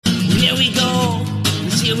Here we go.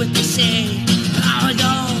 Let's hear what they say. Here we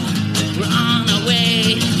go. We're on our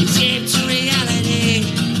way. Escape to reality.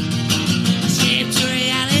 Escape to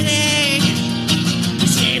reality.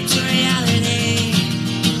 Escape to reality.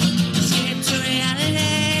 Escape to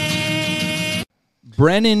reality.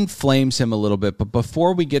 Brennan flames him a little bit, but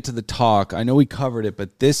before we get to the talk, I know we covered it,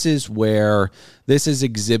 but this is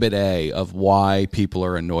exhibit A of why people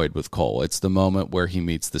are annoyed with Cole. It's the moment where he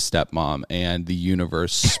meets the stepmom and the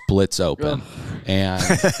universe splits open and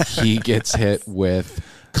he gets hit with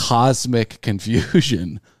cosmic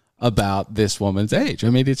confusion about this woman's age. I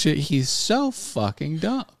mean, he's so fucking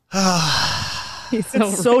dumb. He's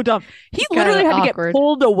so dumb. He literally had to get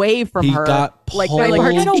pulled away from her. Got like, pulled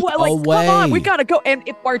you know what? Like, away. come on, we gotta go. And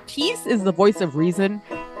if Bartise is the voice of reason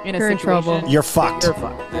in a You're in situation, trouble. You're fucked. You're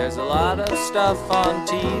fucked. There's a lot of stuff on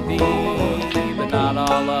TV, but not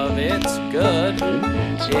all of it's good.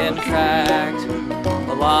 In fact,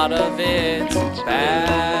 a lot of it's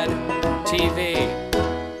bad TV.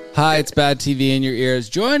 Hi, it's Bad TV in your ears.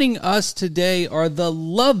 Joining us today are the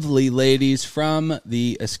lovely ladies from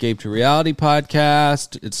the Escape to Reality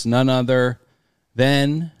podcast. It's none other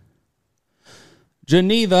than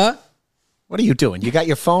Geneva. What are you doing? You got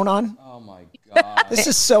your phone on? Oh my God. This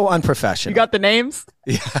is so unprofessional. You got the names?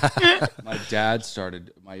 My dad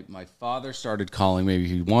started, my father started calling me.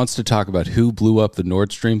 He wants to talk about who blew up the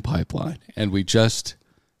Nord Stream pipeline. And we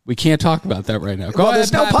can't talk about that right now. Go ahead,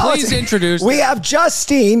 there's no Pat, policy. please introduce. We have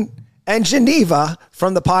Justine and Geneva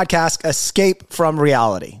from the podcast Escape from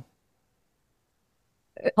Reality.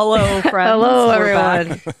 Hello, friends. Hello, We're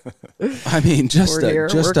everyone. back. I mean, just We're here.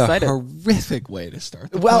 a We're excited. horrific way to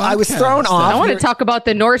start. Well, I was thrown off. I want to talk about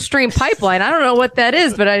the Nord Stream pipeline. I don't know what that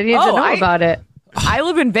is, but I need to know about it. I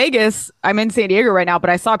live in Vegas. I'm in San Diego right now, but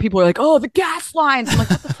I saw people were like, "Oh, the gas lines." I'm like,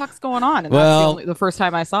 "What the fuck's going on?" And Well, that's the first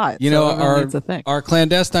time I saw it. You So, know, it's a thing. our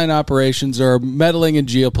clandestine operations are meddling in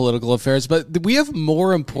geopolitical affairs, but we have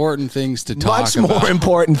more important things to talk Much about. more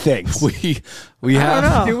important things. We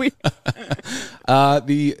have Do we?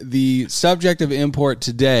 the subject of import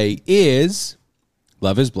today is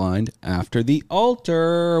Love is Blind After the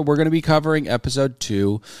Altar. We're going to be covering episode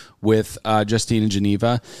 2 with Justine and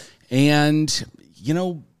Geneva. And, you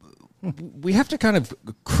know, we have to kind of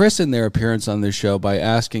christen their appearance on this show by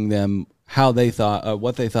asking them how they thought,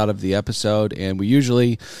 what they thought of the episode. And we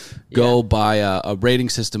usually go by a rating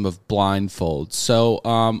system of blindfolds. So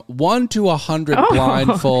 1 to 100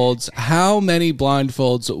 blindfolds. How many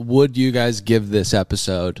blindfolds would you guys give this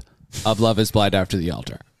episode of Love is Blind After the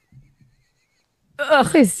Altar?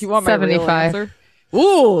 Please, You want my real 75. answer?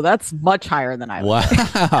 Ooh, that's much higher than I would.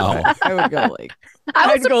 Wow. I would go like.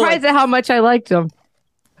 I was I'd go surprised like, at how much I liked him.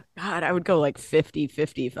 God, I would go like 50,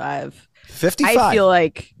 55. 55. I feel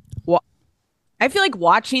like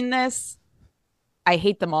watching this, I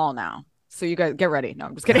hate them all now. So you guys get ready. No,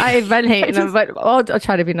 I'm just kidding. I've been hating him, but I'll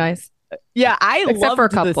try to be nice. Yeah, I Except for a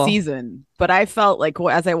loved the couple. season, but I felt like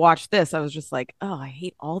as I watched this, I was just like, oh, I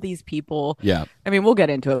hate all these people. Yeah. I mean, we'll get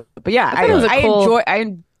into it, but yeah, I thought it was a cool-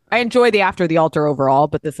 I enjoy the After the Altar overall,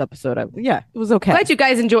 but this episode, it was okay. Glad you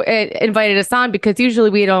guys invited us on because usually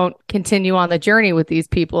we don't continue on the journey with these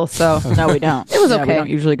people. So No, we don't. It was We okay. don't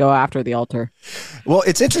usually go after the altar. Well,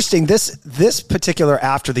 it's interesting. This particular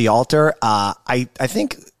After the Altar, I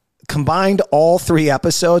think combined all 3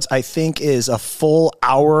 episodes, I think is a full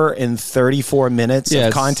hour and 34 minutes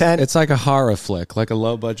of content. It's like a horror flick, like a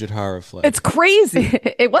low budget horror flick. It's crazy.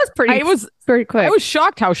 it was pretty. It was pretty quick. I was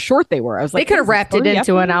shocked how short they were. I was They like, could have what is wrapped this, it 30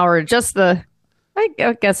 into an episodes? hour. Just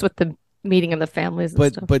I guess with the meeting of the families.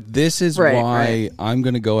 And stuff. But this is Right, why right. I'm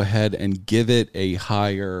going to go ahead and give it a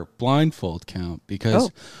higher blindfold count because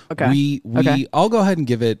okay. I'll go ahead and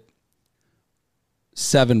give it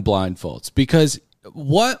 7 blindfolds because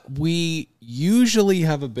what we usually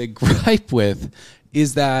have a big gripe with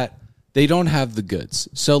is that they don't have the goods.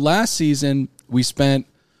 So last season we spent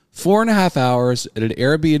 4.5 hours at an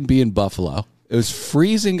Airbnb in Buffalo. It was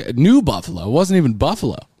freezing, New Buffalo. It wasn't even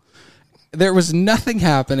Buffalo. There was nothing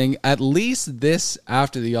happening. At least this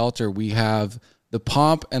After the Altar, we have the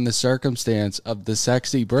pomp and the circumstance of the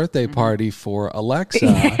sexy birthday party for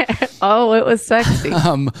Alexa. Oh, it was sexy.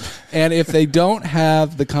 And if they don't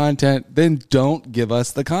have the content, then don't give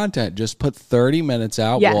us the content. Just put 30 minutes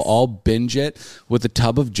out. Yes. We'll all binge it with a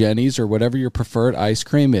tub of Jenny's or whatever your preferred ice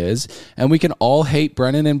cream is. And we can all hate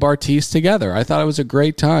Brennan and Bartise together. I thought it was a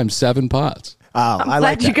great time. 7 pots. Oh, I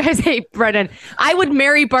like Glad you that. guys hate Brennan. I would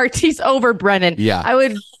marry Bartise over Brennan. Yeah. I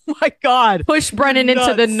would Oh my God. push Brennan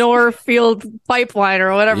into the Nuts. Norfield pipeline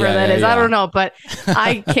or whatever Yeah, that yeah, is. yeah. I don't know, but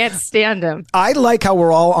I can't stand him. I like how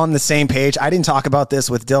we're all on the same page. I didn't talk about this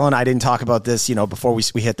with Dylan. I didn't talk about this, before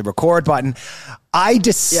we hit the record button. I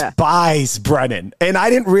despise Brennan, and I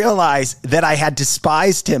didn't realize that I had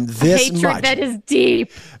despised him this Hatred much. that is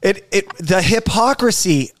deep. The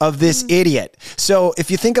hypocrisy of this idiot. So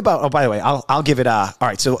if you think about, oh, by the way, I'll give it all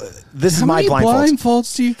right. So this is my How many blindfolds.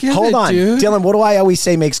 blindfolds do you give Hold it, on, dude? Dylan. What do I always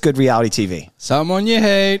say makes good reality TV? Someone you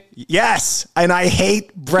hate. Yes, and I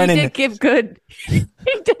hate Brennan. He did give good. He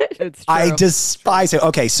did. It's true. I despise it.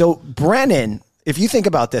 Okay, so Brennan, if you think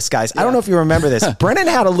about this, guys, I don't know if you remember this. Brennan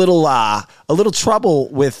had a little trouble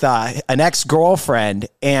with an ex-girlfriend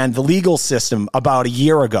and the legal system about a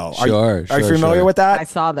year ago. Are you familiar with that? I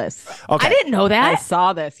saw this. Okay. I didn't know I that.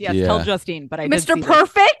 saw this. Yes, Yeah. tell Justine, but I did Mr. see this.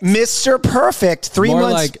 Perfect. Mr. Perfect, 3 More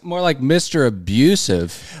months. like Mr.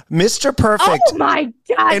 Abusive. Mr. Perfect. Oh my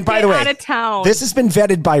God. And by get the way, out of town. this has been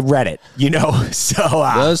vetted by Reddit, so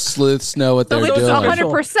Those sleuths know what they're so it's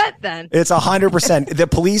doing. 100% then. it's 100%. The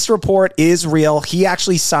police report is real. He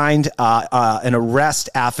actually signed an arrest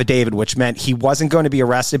affidavit, which meant he wasn't going to be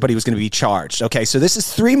arrested, but he was going to be charged. Okay, so this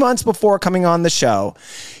is 3 months before coming on the show.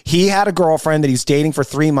 He had a girlfriend that he was dating for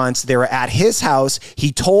 3 months. They were at his house.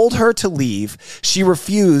 He told her to leave. She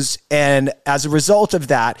refused, and as a result of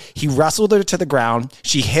that, he wrestled her to the ground.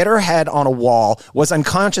 She hit her head on a wall, was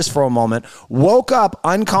unconscious for a moment, woke up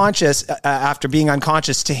unconscious after being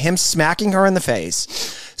unconscious to him smacking her in the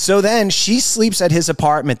face. So then she sleeps at his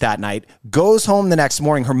apartment that night, goes home the next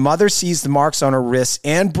morning. Her mother sees the marks on her wrists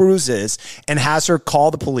and bruises and has her call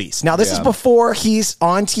the police. Now, this is before he's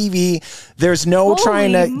on TV. There's no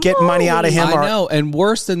trying to get money out of him. I know. And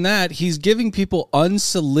worse than that, he's giving people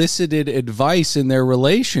unsolicited advice in their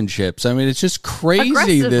relationships. I mean, it's just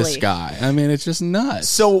crazy, this Aggressively. guy. I mean, it's just nuts.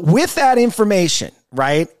 So with that information,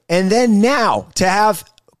 right? And then now to have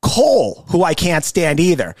Cole, who I can't stand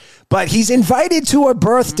either, but he's invited to a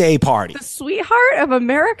birthday party. The sweetheart of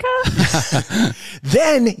America.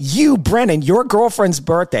 Then you, Brennan, your girlfriend's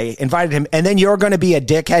birthday, invited him, and then you're going to be a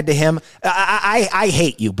dickhead to him. I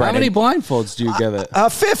hate you, How Brennan. many blindfolds do you give it?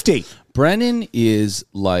 50. Brennan is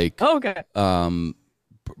like, Oh, okay.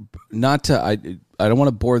 not to, I don't want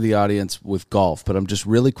to bore the audience with golf, but I'm just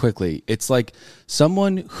really quickly. It's like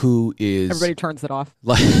someone who is Everybody turns it off.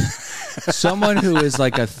 like someone who is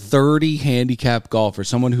like a 30 handicap golfer,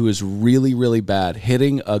 someone who is really, really bad,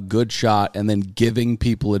 hitting a good shot and then giving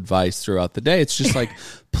people advice throughout the day. It's just like,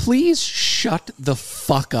 please shut the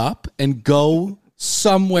fuck up and go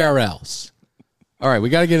somewhere else. All right, we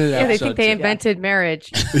got to get into Yeah, they episode think they two. invented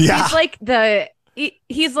marriage. Yeah.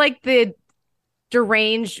 He's like the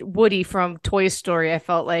deranged Woody from Toy Story. I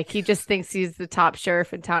felt like he just thinks he's the top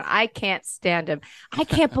sheriff in town. I can't stand him. I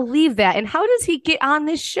can't believe that. And how does he get on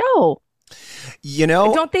this show? You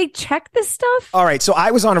know, Don't they check this stuff? all right. So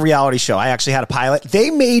I was on a reality show. I actually had a pilot. They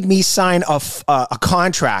made me sign a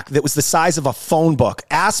contract that was the size of a phone book.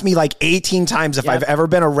 Asked me like 18 times if I've ever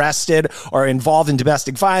been arrested or involved in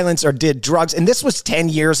domestic violence or did drugs. And this was 10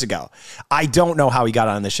 years ago. I don't know how he got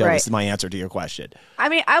on the show. Right. This is my answer to your question. I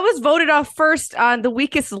mean, I was voted off first on the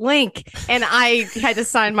weakest link, and I had to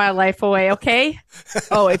sign my life away. Okay.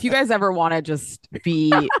 Oh, if you guys ever want to just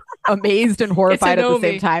be amazed and horrified at the Nomi.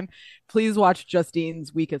 same time, please watch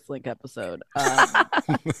Justine's Weakest Link episode.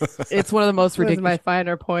 It's one of the most That was ridiculous. my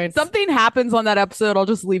finer points. Something happens on that episode. I'll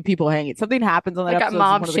just leave people hanging. Something happens on that I got episode. It's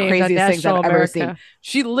mom one of the shamed on craziest things I've National ever America. seen.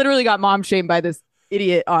 She literally got mom shamed by this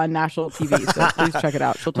idiot on national TV. So please check it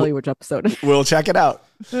out. She'll tell you which episode. We'll check it out.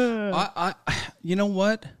 You know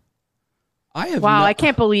what? I have Wow, no- I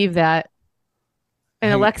can't believe that. And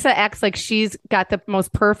Hang on. Alexa acts like she's got the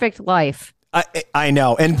most perfect life. I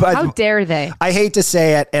know. And How but dare they? I hate to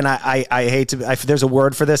say it, and I hate to. There's a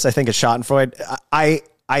word for this. I think it's Schadenfreude.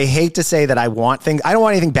 I hate to say that I want things. I don't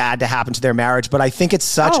want anything bad to happen to their marriage, but I think it's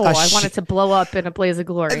such Oh, a. I want it to blow up in a blaze of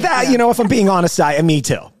glory. That, you know, if I'm being honest, me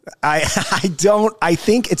too. I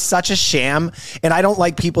think it's such a sham, and I don't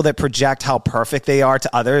like people that project how perfect they are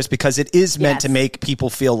to others because it is meant to make people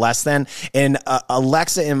feel less than. And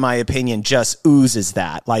Alexa, in my opinion, just oozes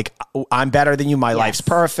that. Like, I'm better than you. My life's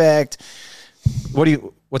perfect.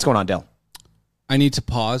 What's going on, Dale? I need to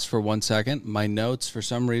pause for 1 second. My notes, for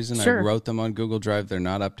some reason, Sure. I wrote them on Google Drive. They're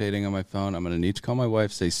not updating on my phone. I'm going to need to call my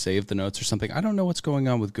wife, say save the notes or something. I don't know what's going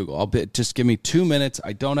on with Google. Just give me 2 minutes.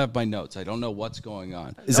 I don't have my notes. I don't know what's going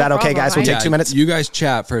on. Is that okay, problem. guys? We'll take 2 minutes. You guys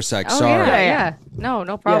chat for a sec. Oh, Sorry. yeah. No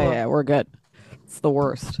problem. Yeah, we're good. It's the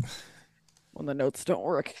worst when the notes don't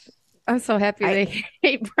work. I'm so happy they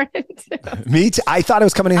hate Brennan too. Me too. I thought I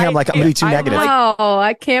was coming in here. I'm like, I'm going to be too I negative. Oh,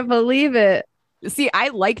 I can't believe it. See, I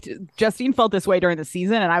liked Justine felt this way during the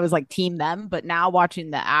season, and I was like team them. But now watching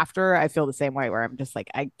the after, I feel the same way. Where I'm just like,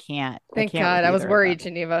 I can't. Thank can't God. with I was either of worried, them.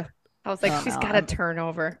 Geneva. I was like, Oh, she's no, got to turn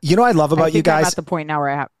over. You know what I love I about you think I'm guys? at the point now where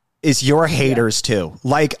I have. is you're haters too.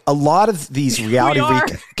 Like a lot of these reality We are.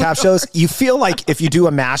 recap shows, you feel like if you do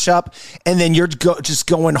a mashup and then you're just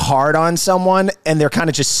going hard on someone and they're kind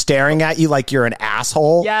of just staring at you like you're an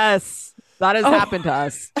asshole. Yes, that has happened to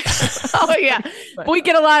us. Oh yeah, we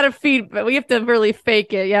get a lot of feedback. We have to really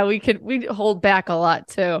fake it. Yeah, we hold back a lot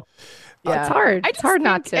too. Yeah. It's hard. I It's just hard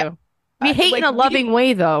not think- to. We hate in a loving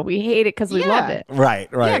way though. We hate it because we love Yeah. it. Right.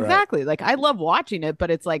 Yeah, exactly. Like I love watching it,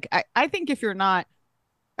 but it's like I think if you're not,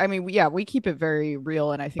 I mean, we keep it very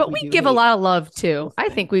real, and I think, But we do give a hate- lot of love too. I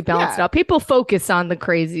think we balance it Yeah. out. People focus on the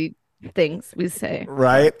crazy things we say.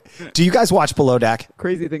 Right. Do you guys watch Below Deck?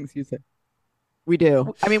 crazy things you say. We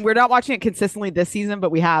do. I mean, we're not watching it consistently this season, but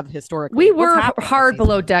we have historically. We What's were happened this hard season?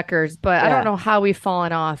 below deckers, but I Yeah. don't know how we've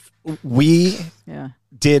fallen off. We Yeah.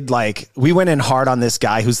 did we went in hard on this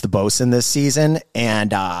guy who's the bosun this season,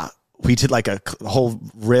 and we did like a whole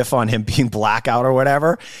riff on him being blackout or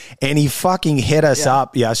whatever, and he fucking hit us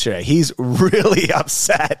up yesterday. He's really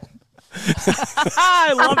upset.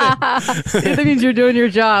 I love it. That means you're doing your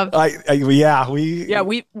job.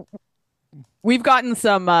 We've gotten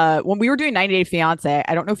some when we were doing 90 Day Fiance.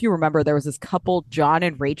 I don't know if you remember, there was this couple, John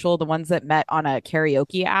and Rachel, the ones that met on a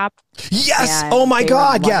karaoke app. Yes. And Oh my they were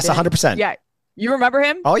in God. Yes. London. 100%. Yeah. You remember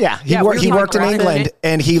him? Oh yeah. He Yeah, we were he worked in talking about England it.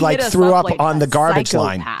 and he like hit us threw up like on a the garbage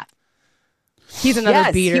line. psychopath. He's another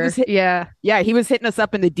Yes, he beater. was hit- Yeah. Yeah, he was hitting us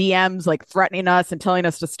up in the DMs, like threatening us and telling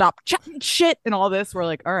us to stop chatting shit and all this. We're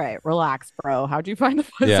like, all right, relax, bro. How'd you find the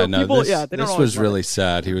fun? Yeah, So no, people, this, they don't this always was love really it.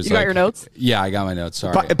 sad. He was You got like, your notes? Yeah, I got my notes.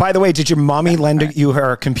 Sorry. By the way, did your mommy lend you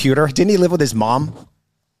her computer? Didn't he live with his mom?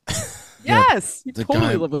 Yes, he The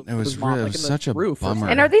totally guy- lived with it was his mom, really- it like was in the such a roof or bummer.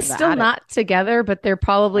 something. And are they In the still attic. not together? But they're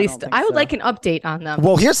probably. I don't think I would so. like an update on them.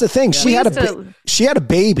 Well, here's the thing. She We had used to- she had a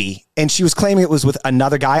baby and she was claiming it was with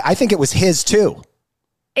another guy. I think it was his too.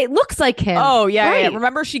 It looks like him. Oh yeah, yeah. Right.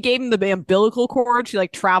 Remember, she gave him the umbilical cord. She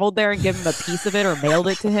like traveled there and gave him a piece of it or mailed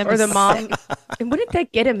it to him. Or the It's mom. sick. And wouldn't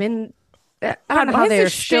that get him in? I God, don't know why how is they're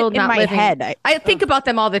this shit still in not my living. head? I think about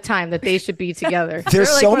them all the time that they should be together. There's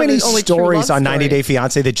They're like so one of many the only true stories love on 90 Day stories.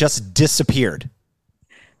 Fiance that just disappeared.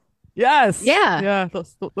 Yes. Yeah. Yeah.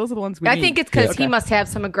 Those are the ones we. I need. think it's because Okay. he must have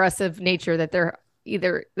some aggressive nature that they're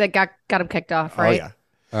either that got him kicked off, right? Oh yeah.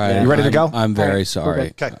 All right. You ready to I'm- go? I'm very right, sorry.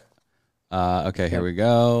 Okay. Okay, here we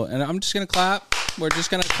go. And I'm just going to clap. We're just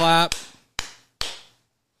going to clap.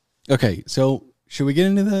 Okay, so should we get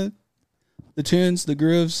into the tunes, the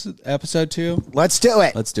grooves, episode 2? Let's do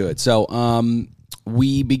it. Let's do it. So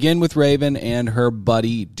we begin with Raven and her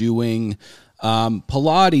buddy doing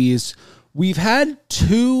Pilates. We've had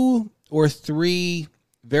 2 or 3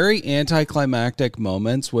 very anticlimactic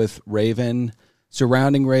moments with Raven,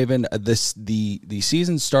 surrounding Raven. The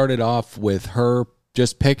season started off with her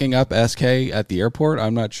just picking up SK at the airport.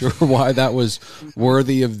 I'm not sure why that was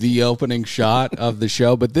worthy of the opening shot of the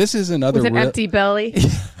show, but this is another With an empty belly.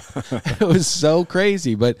 it was so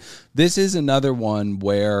crazy. But this is another one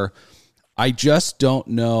where I just don't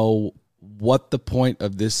know what the point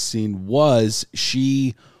of this scene was.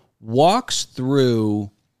 She walks through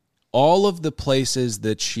all of the places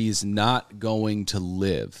that she's not going to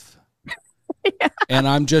live. And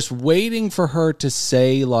I'm just waiting for her to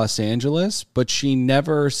say Los Angeles, but she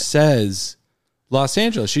never says Los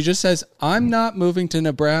Angeles. She just says, I'm not moving to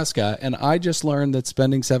Nebraska, and I just learned that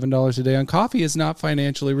spending $7 a day on coffee is not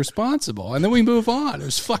financially responsible. And then we move on. It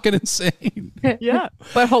was fucking insane. Yeah.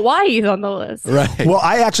 But Hawaii's on the list. Right. Well,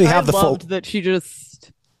 I actually have the full. loved that she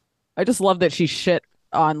just. I just love that she shit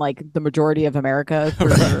on like the majority of America for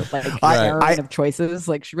her like narrowing of choices.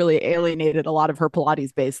 Like she really alienated a lot of her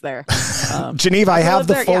Pilates base there. Geneva, I have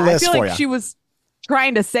the full list I feel for like you. she was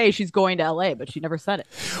trying to say she's going to LA, but she never said it.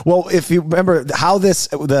 Well, if you remember how this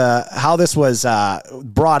was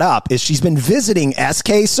brought up is she's been visiting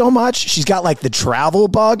SK so much. She's got like the travel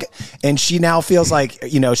bug, and she now feels like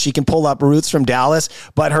she can pull up roots from Dallas.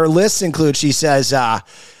 But her lists include, she says,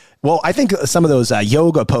 well, I think some of those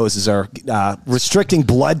yoga poses are restricting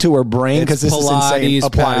blood to her brain because this Pilates, is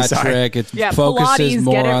insane. Patrick. It Yeah, focuses Pilates,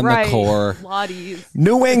 more get it on right. the core. Pilates.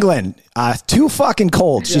 New England, too fucking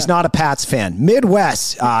cold. She's not a Pats fan.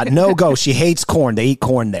 Midwest, no go. She hates corn. They eat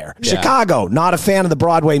corn there. Yeah. Chicago, not a fan of the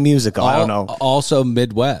Broadway musical. I don't know. Also,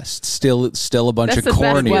 Midwest, still a bunch That's of the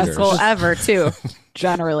corn best eaters. West ever, too.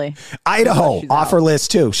 Generally. Idaho, She's off her out.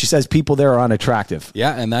 list too. She says people there are unattractive.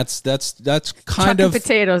 Yeah, and that's kind Chucking of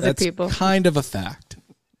potatoes at that's people. kind of a fact.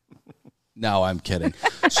 No, I'm kidding.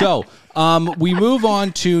 So we move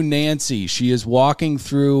on to Nancy. She is walking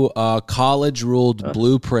through college-ruled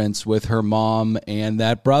blueprints with her mom and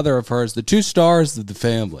that brother of hers, the 2 stars of the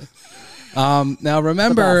family. Now,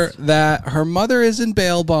 remember that her mother is in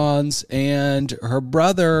bail bonds and her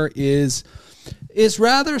brother is is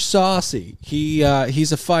rather saucy.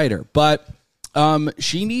 He's a fighter, but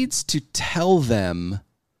she needs to tell them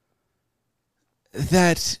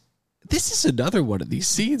that this is another one of these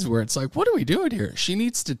scenes where it's like, what are we doing here? She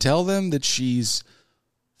needs to tell them that she's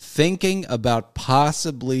thinking about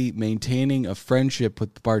possibly maintaining a friendship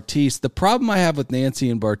with Bartise. The problem I have with Nancy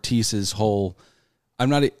and Bartise's whole, I'm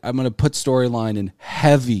going to put storyline in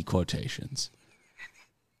heavy quotations,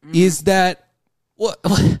 is that what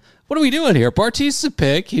are we doing here? Bartise is a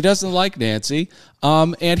pig. He doesn't like Nancy.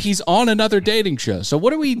 And he's on another dating show. So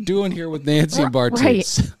what are we doing here with Nancy and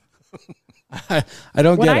Bartise? Right. I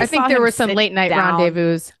don't get it. I think there were some late night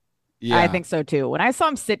rendezvous. Yeah. I think so too. When I saw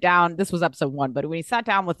him sit down, this was episode 1, but when he sat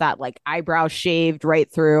down with that like eyebrow shaved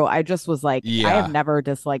right through, I just was like, I have never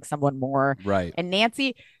disliked someone more. Right. And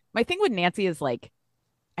Nancy, my thing with Nancy is like,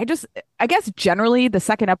 I guess generally the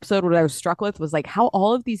second episode, what I was struck with was like how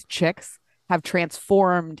all of these chicks have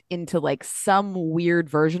transformed into like some weird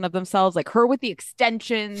version of themselves, like her with the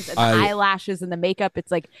extensions and the eyelashes and the makeup.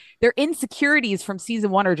 It's like their insecurities from season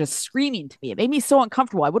 1 are just screaming to me. It made me so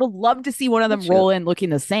uncomfortable. I would have loved to see one of them roll in looking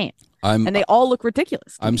the same. And they all look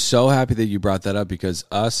ridiculous. I'm so happy that you brought that up because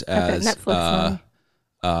us as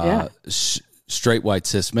straight white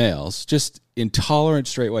cis males, just intolerant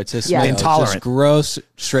straight white cis males, just gross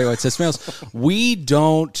straight white cis males, we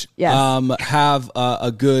don't have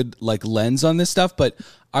a good like lens on this stuff. But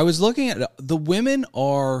I was looking at the women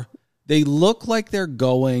they look like they're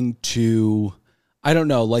going to, I don't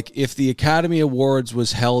know, like if the Academy Awards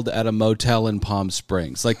was held at a motel in Palm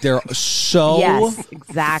Springs. Like they're so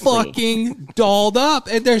fucking dolled up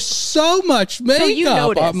and there's so much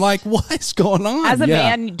makeup. I'm like, what is going on? As a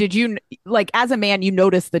man, as a man, you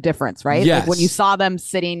noticed the difference, right? Yes. Like when you saw them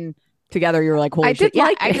sitting together, you were like, holy shit. You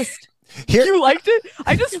liked it?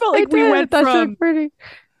 I just felt like we went from,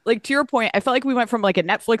 like to your point, I felt like we went from like a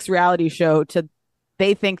Netflix reality show to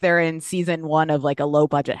they think they're in season 1 of like a low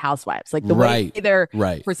budget Housewives. Like the way they're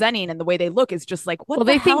presenting and the way they look is just like,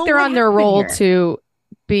 they think they're on their roll to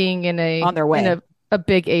being in on their way in a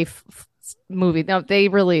big movie. No, they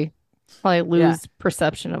really probably lose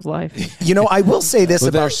perception of life. You know, I will say this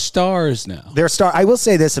about they're stars now. I will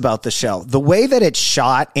say this about the show: the way that it's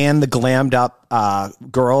shot and the glammed up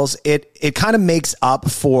girls, it kind of makes up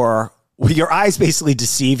for. Your eyes basically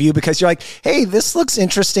deceive you because you're like, hey, this looks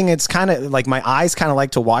interesting. It's kind of like my eyes kind of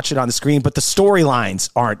like to watch it on the screen, but the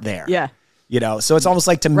storylines aren't there. Yeah. You know, so it's almost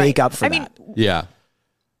like to make up for that. Yeah.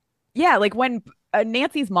 Yeah. Like when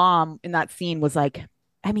Nancy's mom in that scene was like,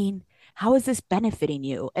 I mean, how is this benefiting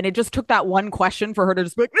you? And it just took that one question for her to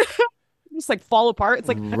just be like, just like fall apart. It's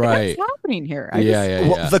like, what's happening here?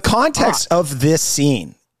 Well, the context of this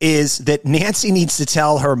scene is that Nancy needs to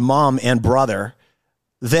tell her mom and brother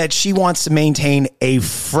that she wants to maintain a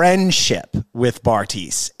friendship with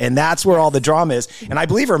Bartise. And that's where all the drama is. And I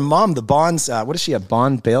believe her mom, the Bonds, what is she, a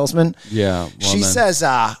bond bailsman? Yeah. She says,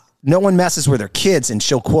 no one messes with her kids, and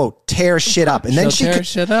she'll, quote, tear shit up. And then she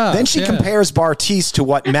compares Bartise to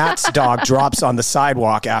what Matt's dog drops on the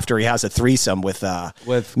sidewalk after he has a threesome with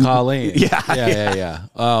Colleen. Yeah.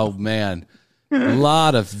 Oh, man. A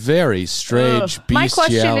lot of very strange bestiality My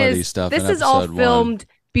question is, stuff. This is all filmed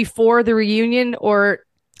before the reunion, or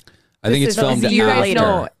I think it's filmed after. You guys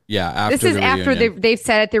know. Yeah, after this is the after they've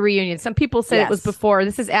said at the reunion. Some people said it was before.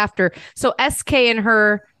 This is after. So SK and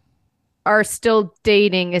her are still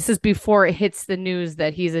dating. This is before it hits the news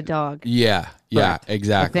that he's a dog. Yeah,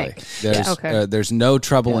 exactly. There's no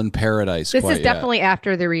trouble in paradise. This is definitely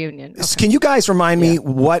after the reunion. Okay. Can you guys remind me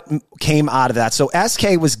what came out of that? So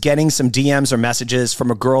SK was getting some DMs or messages from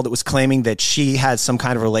a girl that was claiming that she had some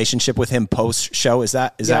kind of relationship with him post show. Is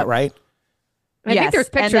that right? I think there's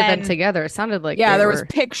pictures of them together. It sounded like there was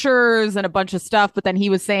pictures and a bunch of stuff, but then he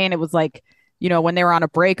was saying it was like, you know, when they were on a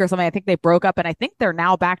break or something, I think they broke up, and I think they're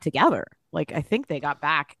now back together. Like, I think they got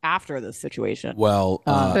back after this situation. Well,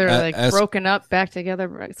 they're like broken up, back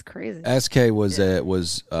together. It's crazy. SK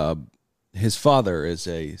was his father is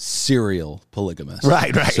a serial polygamist.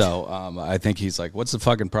 Right. So I think he's like, what's the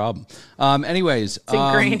fucking problem? Anyways. It's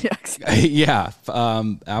ingrained.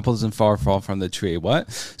 Apples and far fall from the tree.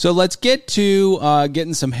 What? So let's get to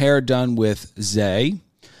getting some hair done with Zay.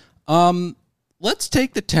 Let's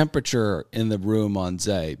take the temperature in the room on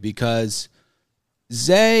Zay, because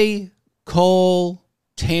Zay, Cole,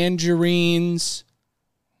 tangerines,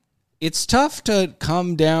 it's tough to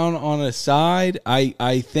come down on a side.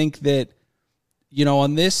 I think that, you know,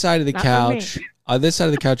 on this side of the couch,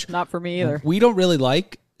 not for me either. We don't really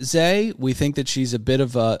like Zay. We think that she's a bit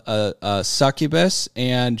of a succubus,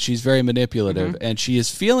 and she's very manipulative, and she is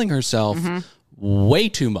feeling herself way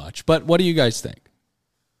too much. But what do you guys think?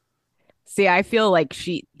 See, I feel like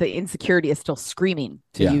the insecurity is still screaming,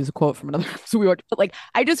 to use a quote from another episode we watched. But like,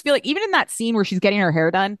 I just feel like even in that scene where she's getting her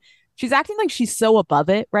hair done, she's acting like she's so above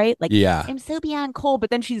it, right? Like, I'm so beyond Cole,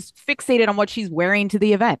 but then she's fixated on what she's wearing to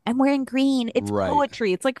the event. I'm wearing green. It's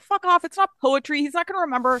poetry. It's like, fuck off. It's not poetry. He's not going to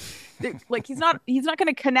remember. Like, he's not going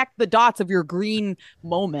to connect the dots of your green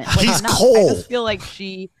moment. Like, he's Cole. I just feel like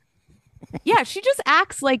she just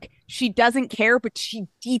acts like she doesn't care, but she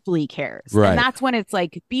deeply cares. Right. And that's when it's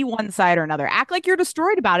like, be one side or another. Act like you're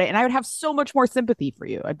destroyed about it. And I would have so much more sympathy for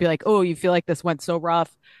you. I'd be like, oh, you feel like this went so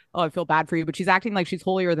rough. Oh, I feel bad for you. But she's acting like she's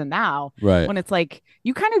holier than thou. Right. When it's like,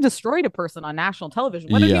 you kind of destroyed a person on national television,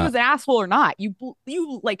 whether he was an asshole or not. You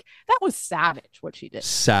like, that was savage what she did.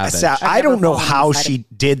 Savage. I don't know how she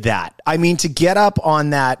did that. I mean, to get up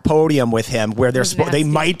on that podium with him where they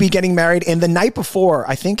might be getting married. And the night before,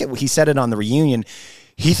 I think he said it on the reunion,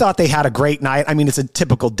 he thought they had a great night. I mean, it's a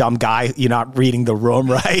typical dumb guy. You're not reading the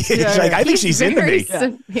room, right? Yeah, like, I think she's into me.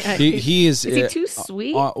 He is. Is he too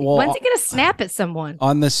sweet? Well, when's he gonna snap at someone?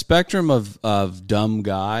 On the spectrum of dumb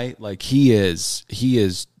guy, like he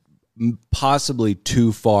is possibly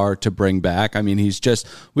too far to bring back. I mean,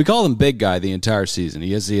 we call him big guy the entire season.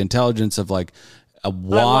 He has the intelligence of like a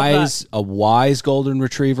wise golden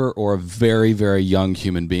retriever or a very, very young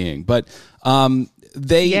human being. But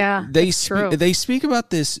they speak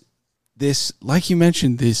about this like you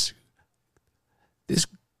mentioned, this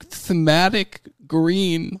thematic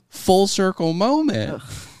green full circle moment. Ugh.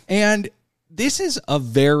 And this is a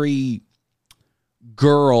very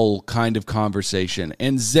girl kind of conversation.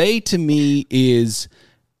 And Zay to me is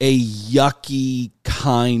a yucky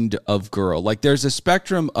kind of girl. Like there's a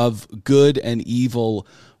spectrum of good and evil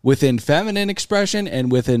within feminine expression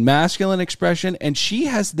and within masculine expression. And she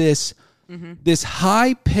has this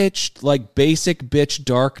high-pitched, like basic bitch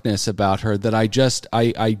darkness about her that I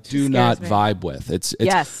do not vibe with. It's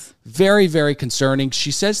very, very concerning. She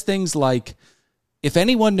says things like, if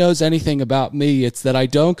anyone knows anything about me, it's that I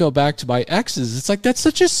don't go back to my exes. It's like, that's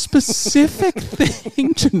such a specific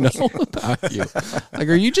thing to know about you. Like,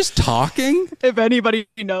 are you just talking? If anybody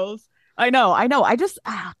knows. I know. I just,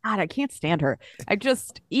 God, I can't stand her. I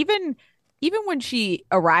just, even when she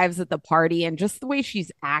arrives at the party and just the way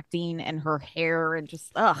she's acting and her hair and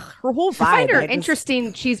just her whole vibe. I find her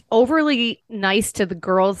interesting. She's overly nice to the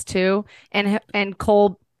girls too, and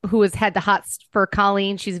Cole, who has had the hots for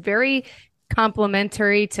Colleen, she's very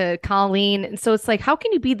complimentary to Colleen, and so it's like, how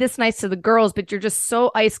can you be this nice to the girls, but you're just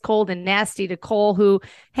so ice cold and nasty to Cole, who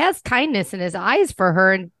has kindness in his eyes for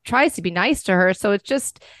her and tries to be nice to her? So it's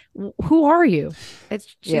just, who are you?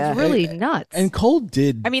 She's really nuts. And Cole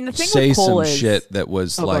did. I mean, the thing say with Cole some shit that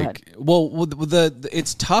was like, well,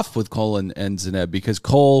 it's tough with Cole and Zanab because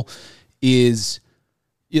Cole is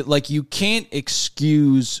like, you can't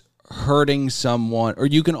excuse hurting someone, or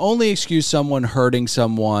you can only excuse someone hurting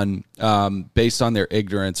someone based on their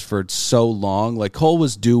ignorance for so long. Like Cole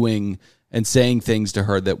was doing and saying things to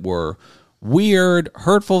her that were weird,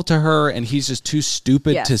 hurtful to her, and he's just too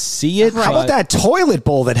stupid to see it. How about that toilet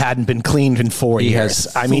bowl that hadn't been cleaned in 4 years?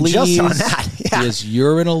 I mean, just on that. Yeah. He has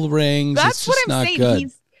urinal rings. That's what I'm saying.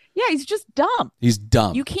 Good. He's just dumb. He's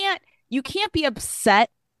dumb. You can't be upset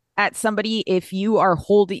at somebody if you are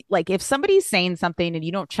holding, like, if somebody's saying something and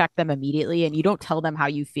you don't check them immediately and you don't tell them how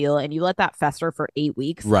you feel and you let that fester for 8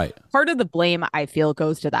 weeks, right? Part of the blame, I feel,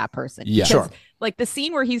 goes to that person. Yeah, because, like the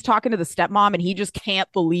scene where he's talking to the stepmom and he just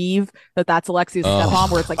can't believe that that's Alexia's stepmom,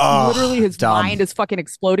 where it's like literally his mind is fucking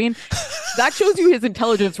exploding. That shows you his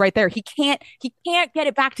intelligence right there. He can't get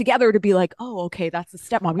it back together to be like, oh, okay, that's the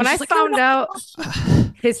stepmom. When I found out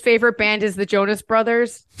his favorite band is the Jonas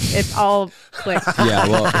Brothers, it's all clicked. Yeah,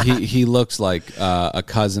 well, he looks like a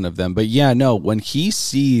cousin of them. But yeah, no, when he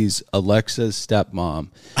sees Alexa's stepmom,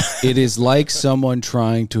 it is like someone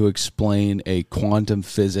trying to explain a quantum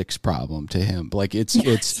physics problem to him. Like it's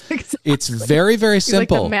very, very He's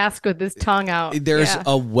simple. Like the mask with his tongue out. There's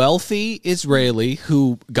a wealthy Israeli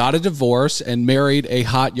who got a divorce and married a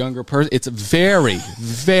hot younger person. It's very,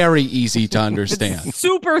 very easy to understand. It's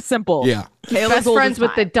super simple. Yeah. Best friends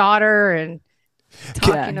with the daughter and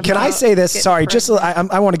Can I say this? Sorry,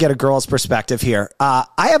 I want to get a girl's perspective here. I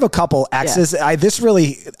have a couple exes. I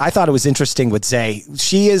thought it was interesting with Zay.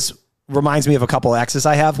 She reminds me of a couple exes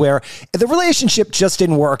I have where the relationship just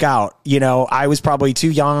didn't work out. You know, I was probably too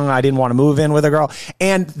young. I didn't want to move in with a girl,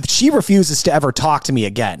 and she refuses to ever talk to me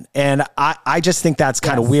again. And I just think that's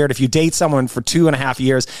kind of weird. If you date someone for 2.5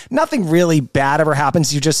 years, nothing really bad ever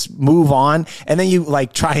happens. You just move on, and then you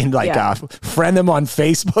like try and friend them on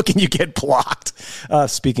Facebook, and you get blocked.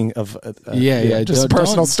 Speaking of just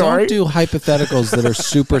personal story. Don't do hypotheticals that are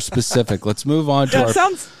super specific. Let's move on to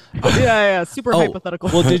super hypothetical.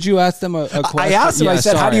 Well, did you ask them a question. I asked him. Yeah, I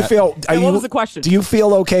said, "How do you sorry. feel? What was the question? Do you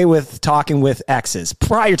feel okay with talking with exes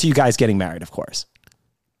prior to you guys getting married? Of course."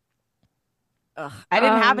 I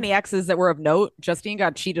didn't have any exes that were of note. Justine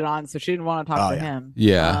got cheated on, so she didn't want to talk to him.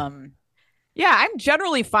 Yeah. Yeah, I'm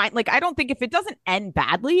generally fine. Like, I don't think if it doesn't end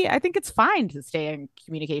badly, I think it's fine to stay in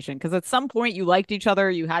communication because at some point you liked each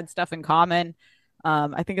other, you had stuff in common.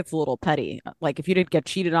 I think it's a little petty. Like, if you didn't get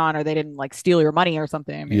cheated on or they didn't like steal your money or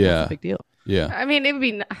something, I mean, that's a big deal. Yeah. I mean, it would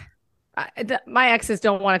be. My exes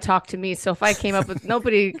don't want to talk to me, so if I came up with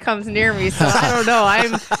nobody comes near me, so I don't know.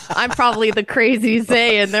 I'm probably the crazy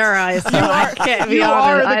Zay in their eyes. So I can't be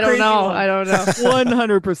honest. I don't know. I don't know.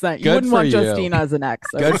 100%. You Good wouldn't for want you. Justine as an ex.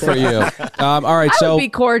 Good for you. All right, I so would be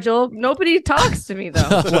cordial. Nobody talks to me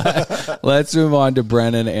though. let's move on to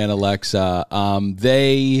Brennan and Alexa.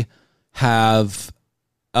 They have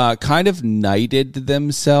kind of knighted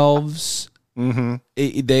themselves. Mm-hmm.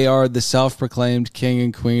 They are the self-proclaimed king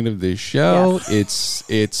and queen of this show. Yes.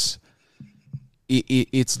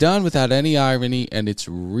 It's done without any irony, and it's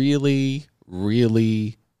really,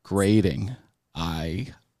 really grating. I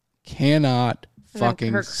cannot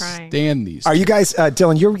fucking stand these. Are you guys,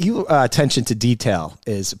 Dylan? Your attention to detail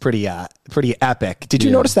is pretty epic. Did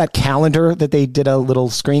you notice that calendar that they did a little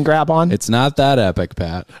screen grab on? It's not that epic,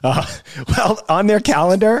 Pat. Well, on their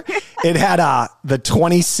calendar, it had the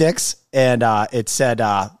 26th, and it said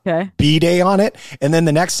B-Day on it. And then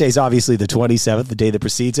the next day is obviously the 27th, the day that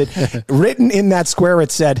precedes it. Written in that square,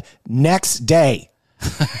 it said next day.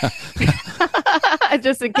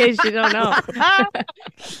 Just in case you don't know.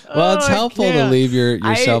 Well, it's helpful to leave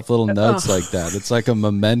yourself little notes like that. It's like a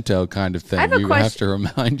memento kind of thing. You have to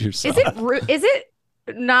remind yourself. Is it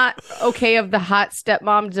not okay of the hot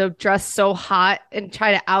stepmom to dress so hot and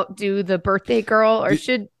try to outdo the birthday girl, or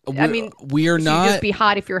we are not just be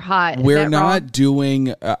hot if you're hot? We're not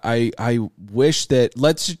doing. I wish that.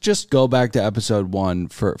 Let's just go back to episode 1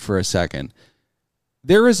 for a second.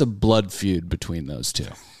 There is a blood feud between those two.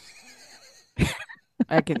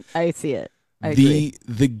 I see it. I agree.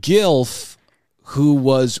 The gilf who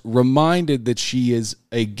was reminded that she is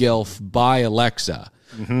a gilf by Alexa.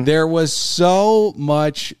 Mm-hmm. There was so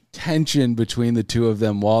much tension between the two of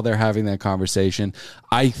them while they're having that conversation.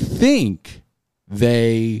 I think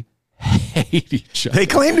they hate each other. They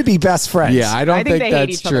claim to be best friends. Yeah, I don't think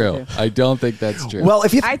that's true. I don't think that's true. Well,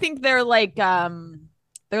 I think they're like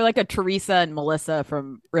a Teresa and Melissa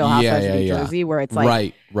from Real Housewives of New Jersey, where it's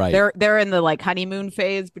like right. They're in the like honeymoon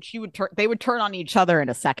phase, but they would turn on each other in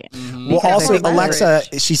a second. Mm-hmm. Well, also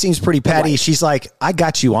Alexa, she seems pretty petty. She's like, "I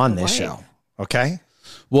got you on this show, okay?"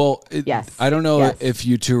 Well, yes. I don't know if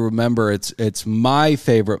you two remember. It's my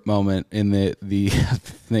favorite moment in the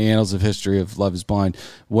annals of history of Love Is Blind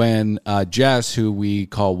when Jess, who we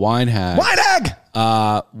call Winehag,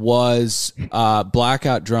 was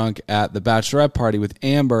blackout drunk at the bachelorette party with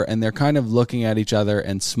Amber, and they're kind of looking at each other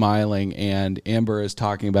and smiling, and Amber is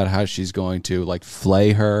talking about how she's going to like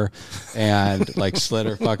flay her and like slit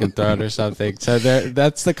her fucking throat or something. So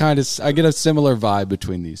that's the kind of, I get a similar vibe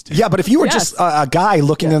between these two. Yeah, but if you were just a guy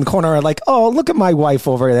looking in the corner like, oh, look at my wife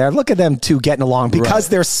over there, look at them two getting along, because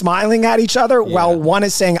they're smiling at each other while one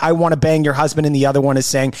is saying, I want to bang your husband, and the other one is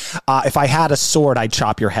saying, if I had a sword, I'd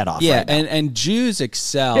chop your head off. Yeah, and Jews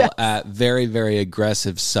excel at very, very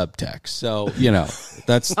aggressive subtext. So,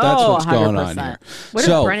 that's what's going on here. What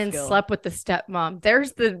if Brennan slept with the stepmom?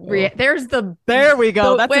 There we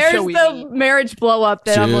go. Where's the marriage blow up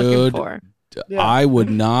that I'm looking for? I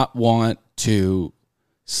would not want to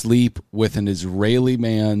sleep with an Israeli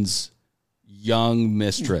man's young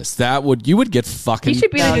mistress. You would get fucking He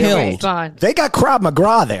should be killed. They got Krav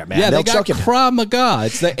Maga there, man. Yeah, they got Krav Maga.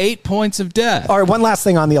 It's the 8 points of death. All right, one last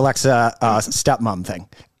thing on the Alexa stepmom thing.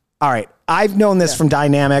 All right, I've known this from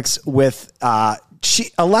dynamics with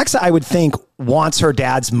Alexa, I would think, wants her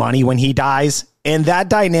dad's money when he dies. And that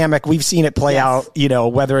dynamic, we've seen it play out,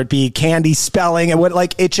 whether it be Candy spelling and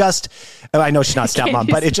I know she's not stepmom,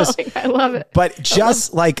 but it just, I love it. But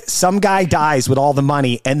just like some guy dies with all the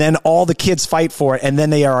money and then all the kids fight for it and then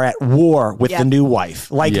they are at war with the new wife.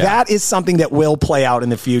 That is something that will play out in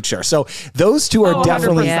the future. So those two are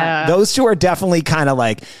definitely kind of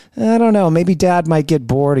like, I don't know, maybe dad might get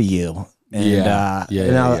bored of you. And,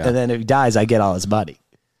 and then if he dies, I get all his money.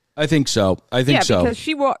 I think so. Because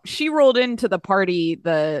she rolled into the party,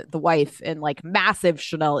 the wife, in like massive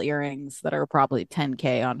Chanel earrings that are probably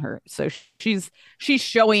 $10,000 on her. So she's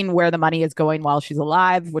showing where the money is going while she's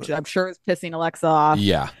alive, which I'm sure is pissing Alexa off.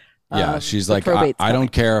 Yeah. Yeah, she's the like, I probate's don't coming.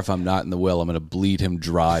 care if I'm not in the will. I'm going to bleed him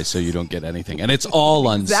dry so you don't get anything. And it's all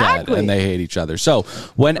unsaid, Exactly. and they hate each other. So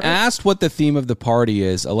when asked what the theme of the party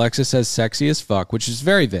is, Alexa says sexy as fuck, which is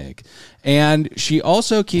very vague. And she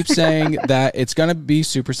also keeps saying that it's going to be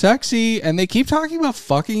super sexy, and they keep talking about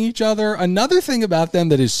fucking each other. Another thing about them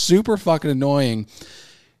that is super fucking annoying.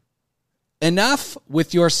 Enough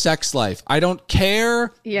with your sex life. I don't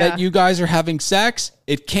care that you guys are having sex.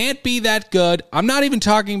 It can't be that good. I'm not even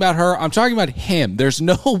talking about her. I'm talking about him. There's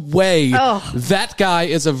no way that guy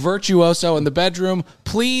is a virtuoso in the bedroom.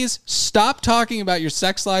 Please stop talking about your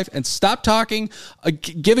sex life and stop talking,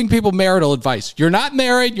 giving people marital advice. You're not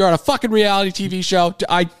married. You're on a fucking reality TV show.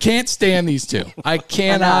 I can't stand these two. I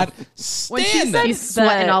cannot When she stand said them. He's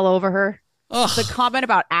sweating all over her. the comment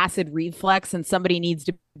about acid reflux and somebody needs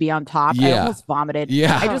to be on top, I Yeah. almost vomited.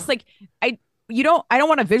 Yeah. I just I don't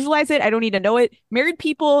want to visualize it. I don't need to know it. Married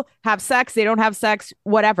people have sex, they don't have sex,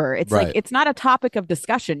 whatever. It's Right. like it's not a topic of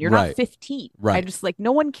discussion. You're Right. not 15. Right. I just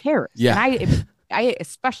no one cares. Yeah. And I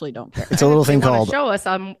especially don't care. It's a little If they thing wanna called show us.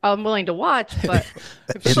 I'm willing to watch, but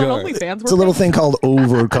It's Sure. on OnlyFans. it's a little thing called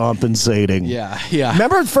overcompensating. Yeah, yeah.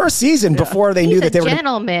 Remember the first season before they he's knew a that they were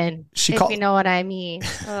gentleman. She if called- you know what I mean.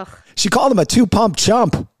 Ugh. she called him a 2-pump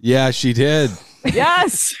chump. Yeah, she did.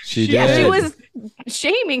 Yes. She Yeah, did. she was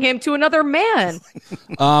shaming him to another man,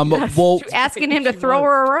 Well, asking him to throw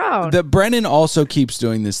her around. Brennan also keeps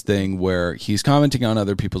doing this thing where he's commenting on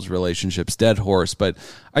other people's relationships, dead horse. But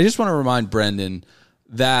I just want to remind Brendan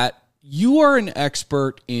that you are an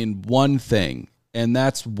expert in one thing, and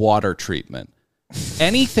that's water treatment.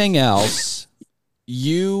 Anything else,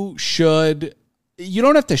 you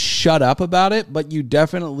don't have to shut up about it, but you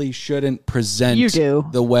definitely shouldn't present You do.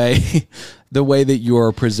 the way that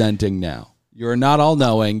you're presenting now. You're not all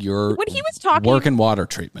knowing. You're When he was talking- working water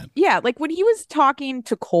treatment. Yeah, when he was talking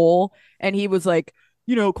to Cole and he was like,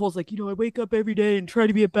 Cole's like, I wake up every day and try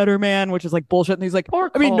to be a better man, which is like bullshit. And he's like,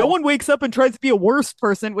 Poor I mean, no Cole. one wakes up and tries to be a worse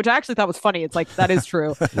person, which I actually thought was funny. It's like, that is true.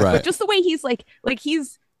 Right. But just the way he's like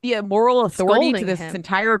he's the moral authority Scolding to this him.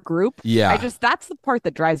 entire group. Yeah. That's the part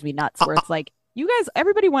that drives me nuts, where it's like, you guys,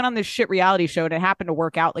 everybody went on this shit reality show and it happened to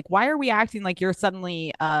work out. Like, why are we acting like you're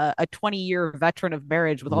suddenly a 20-year veteran of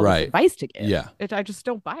marriage with all Right. this advice to give? Yeah. I just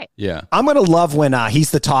don't buy it. Yeah. I'm gonna love when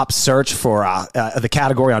he's the top search for the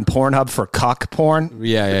category on Pornhub for cuck porn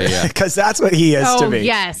Yeah. because that's what he is to Oh me.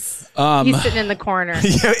 yes, he's sitting in the corner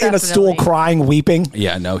Yeah, in a stool Definitely. crying, weeping.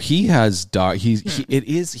 Yeah, no, he has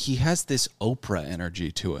he has this Oprah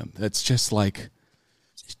energy to him. That's just like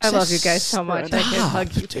I love you guys so much. I could stop,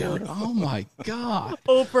 hug you dude. too. Oh my god.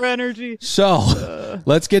 Oprah energy. So,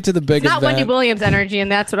 let's get to the big Not event. Wendy Williams energy,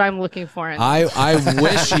 and that's what I'm looking for. I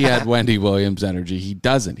wish he had Wendy Williams energy. He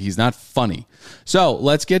doesn't. He's not funny. So,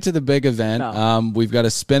 let's get to the big event. No. We've got a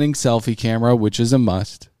spinning selfie camera, which is a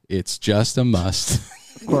must. It's just a must.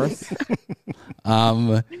 Of course.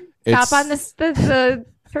 Stop on the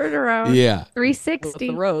turnaround. Yeah. 360.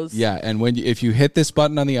 The rose. Yeah, and if you hit this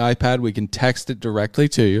button on the iPad, we can text it directly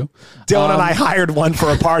to you. Dylan and I hired one for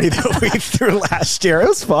a party that we threw last year. It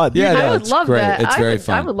was fun. Yeah, I no, would it's love great. that. It's I very would,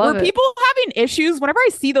 fun. I would love Were it. people having issues? Whenever I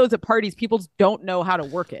see those at parties, people don't know how to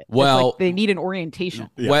work it. It's Well- like they need an orientation.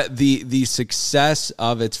 What the success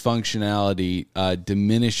of its functionality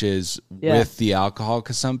diminishes Yeah. with the alcohol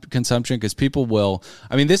consumption because people will.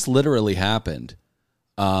 I mean, this literally happened.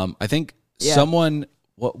 I think someone.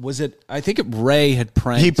 What was it? I think Ray had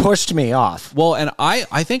pranked. He pushed me off. Well, and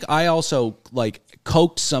I think I also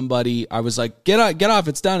coked somebody. I was like, get off,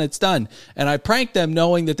 it's done. And I pranked them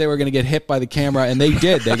knowing that they were going to get hit by the camera, and they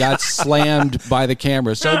did. They got slammed by the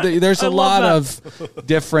camera. So there's a lot of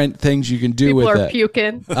different things you can do People with are it.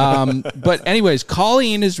 puking. But anyways,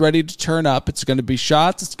 Colleen is ready to turn up. It's going to be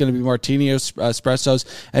shots. It's going to be martini espressos,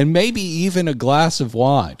 and maybe even a glass of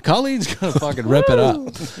wine. Colleen's going to fucking rip it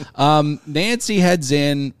up. Nancy heads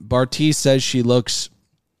in. Bartiz says she looks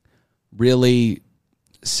really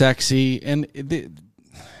sexy, and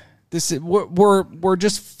we're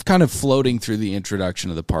just kind of floating through the introduction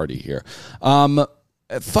of the party here.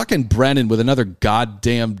 Fucking Brennan with another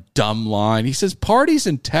goddamn dumb line. He says parties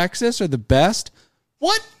in Texas are the best.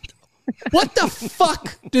 What the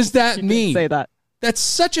fuck does that mean? Say that. That's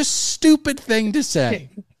such a stupid thing to say.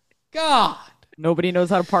 God. Nobody knows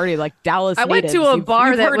how to party like Dallas. I went natives. to a You've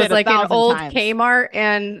bar that heard was it like an 1,000 old times. Kmart,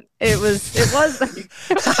 and it was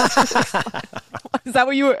Is that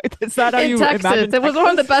what you? Is that how in you Texas. imagine It was one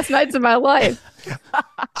of the best nights of my life.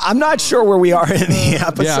 I'm not sure where we are in the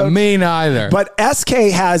episode. Yeah, me neither. But SK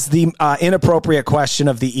has the inappropriate question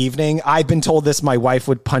of the evening. I've been told this. My wife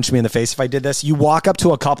would punch me in the face if I did this. You walk up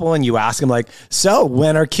to a couple and you ask them, like, so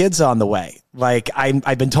when are kids on the way? Like,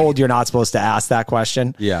 I've been told you're not supposed to ask that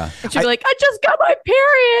question. Yeah. It should be like, I just got my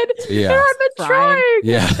period. Yeah. And I've been trying.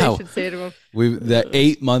 Yeah. They should say to him. The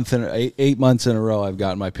 8 months in a row I've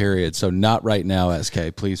gotten my period. So not right now,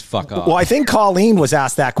 SK. Please fuck off. Well, I think Colleen was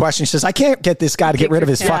asked that question. She says, I can't get this guy to get rid of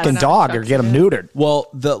his fucking dog or get him neutered. Well,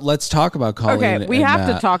 let's talk about Colleen. Okay, we and have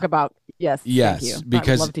Matt. to talk about yes, Yes, thank you.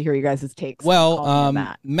 because- I'd love to hear you guys' takes. Well, on Colleen and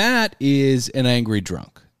Matt. Matt is an angry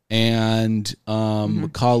drunk. And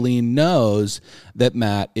Colleen knows that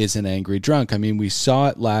Matt is an angry drunk. I mean, we saw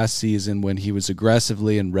it last season when he was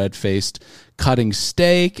aggressively and red-faced cutting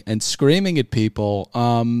steak and screaming at people.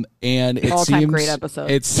 And it All-time great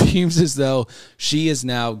episode. It seems as though she has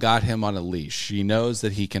now got him on a leash. She knows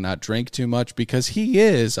that he cannot drink too much because he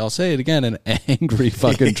is, I'll say it again, an angry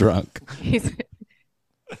fucking drunk.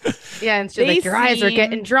 Yeah, and she's like, your eyes are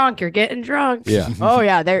getting drunk. You're getting drunk. Yeah. Oh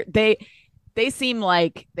yeah, they seem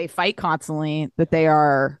like they fight constantly, that they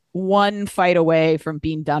are one fight away from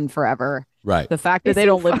being done forever. Right. The fact that they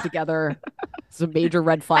don't live together is a major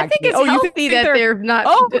red flag. I think to me. it's you healthy think that they're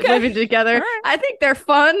not living together. All right. I think they're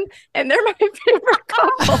fun, and they're my favorite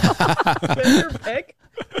couple. Favorite pick.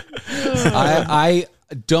 I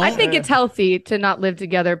don't. I think it's healthy to not live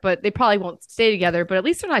together, but they probably won't stay together. But at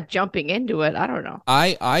least they're not jumping into it. I don't know.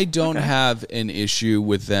 I don't have an issue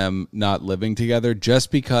with them not living together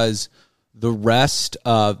just because the rest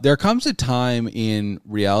of there comes a time in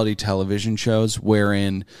reality television shows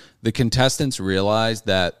wherein the contestants realize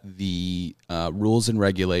that the rules and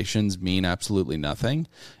regulations mean absolutely nothing.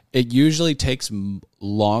 It usually takes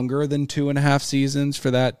longer than 2.5 seasons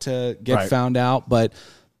for that to get found out. But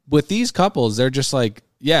with these couples, they're just like,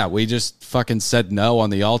 yeah, we just fucking said no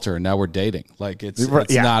on the altar and now we're dating. Like it's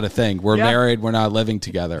not a thing. We're married. We're not living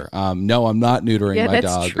together. No, I'm not neutering my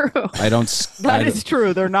dog. True. I don't. That is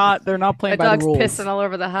true. They're not playing The by dog's the rules. pissing all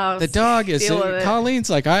over the house. The dog is. Deal with it.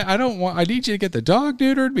 Colleen's like, I don't want. I need you to get the dog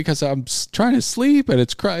neutered because I'm trying to sleep and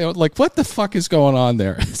it's crying. Like, what the fuck is going on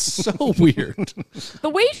there? It's so weird. The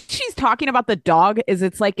way she's talking about the dog is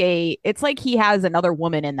it's like he has another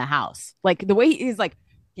woman in the house. Like the way he's like,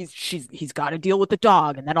 he's got to deal with the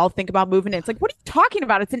dog and then I'll think about moving in. It's like, what are you talking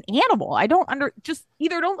about? It's an animal. I don't just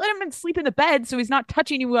either don't let him sleep in the bed so he's not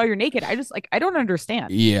touching you while you're naked. I don't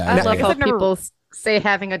understand. Yeah. I love how I've never- people say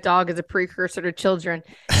having a dog is a precursor to children.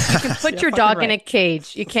 You can put your dog in a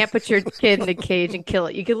cage. You can't put your kid in a cage and kill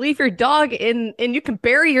it. You can leave your dog in, and you can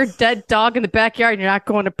bury your dead dog in the backyard and you're not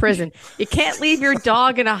going to prison. You can't leave your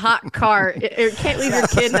dog in a hot car. You can't leave your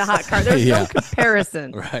kid in a hot car. There's no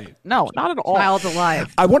comparison. Right. No, not at all. Child's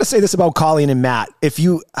alive. I want to say this about Colleen and Matt.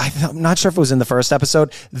 I'm not sure if it was in the first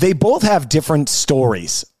episode, they both have different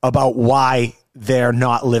stories about why they're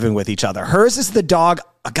not living with each other. Hers is the dog.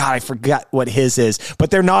 Oh, God, I forgot what his is,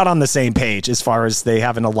 but they're not on the same page as far as they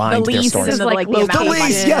haven't aligned their stories. and Like the amount The of lease,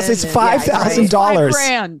 money. yes, it's $5,000.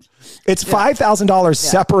 $5,000. It's $5,000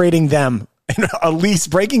 separating them.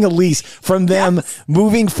 Breaking a lease from them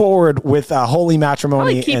moving forward with holy matrimony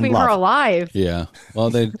Probably and keeping her love. alive. Yeah.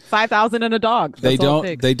 Well, they $5,000 and a dog. they That's all it don't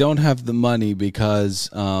takes. they don't have the money because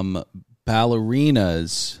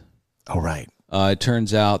ballerinas. Oh, right. It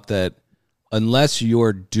turns out that unless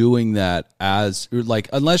you're doing that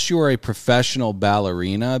unless you're a professional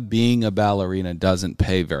ballerina, being a ballerina doesn't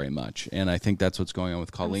pay very much, and I think that's what's going on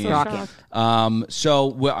with Colleen. Shocking.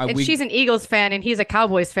 And she's an Eagles fan and he's a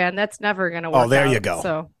Cowboys fan. That's never going to work. there you out, go.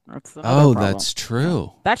 So That's another problem. That's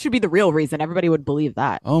true. That should be the real reason. Everybody would believe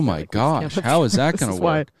that. Oh my gosh, how is that going This to is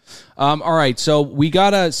why. work? All right, so we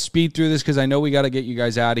gotta speed through this because I know we got to get you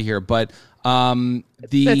guys out of here. But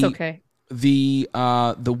that's okay. The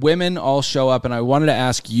women all show up, and I wanted to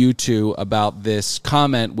ask you two about this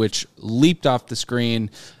comment which leaped off the screen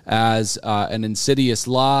as an insidious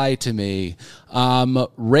lie to me.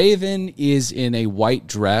 Raven is in a white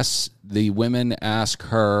dress. The women ask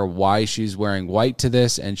her why she's wearing white to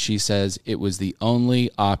this, and she says it was the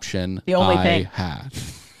only option The only I thing. had.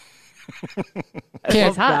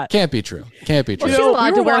 Love that. Can't be true. Can't be true. Well, she's allowed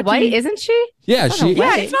we to were wear watching- white, isn't she? Yeah, she.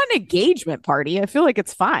 Yeah, it's not an engagement party. I feel like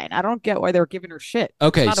it's fine. I don't get why they're giving her shit.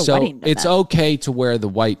 Okay, it's not a so wedding to it's them. okay to wear the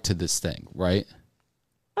white to this thing, right?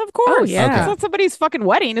 Of course. Oh, yeah. It's not somebody's fucking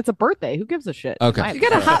wedding. It's a birthday. Who gives a shit? Okay. Fine. She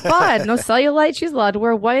got a hot bod, no cellulite. She's allowed to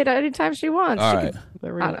wear white anytime she wants. All She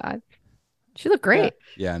right. she looked great.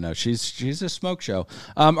 Yeah, no, she's a smoke show.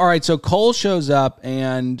 All right, so Cole shows up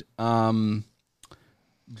and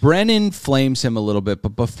Brennan flames him a little bit,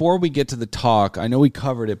 but before we get to the talk, I know we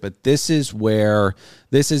covered it, but this is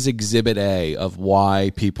exhibit A of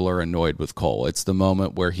why people are annoyed with Cole. It's the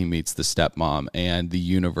moment where he meets the stepmom and the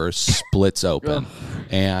universe splits open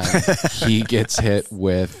and he gets hit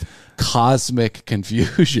with cosmic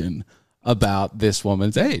confusion about this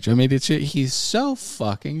woman's age. I mean, he's so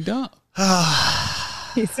fucking dumb.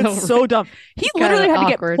 He's so dumb. He literally had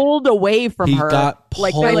to get pulled away from her. Got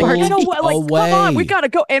pulled away. Come on, we gotta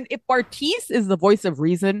go. And if Bartise is the voice of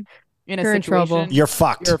reason in a situation, you're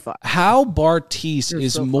fucked. How Bartise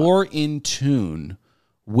is so more in tune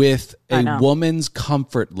with a woman's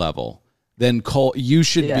comfort level than Cole. You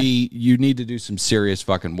should be. You need to do some serious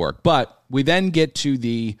fucking work. But we then get to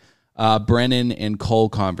the Brennan and Cole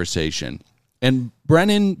conversation, and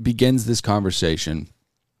Brennan begins this conversation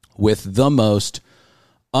with the most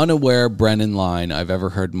unaware Brennan line I've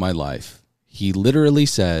ever heard in my life. He literally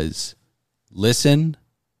says, "Listen,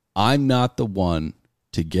 I'm not the one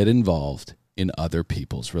to get involved in other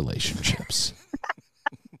people's relationships."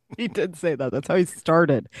 He did say that. That's how he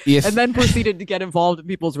started. And then proceeded to get involved in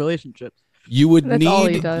people's relationships. You would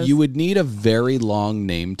need a very long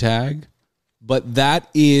name tag, but that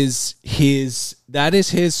is his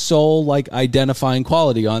sole like identifying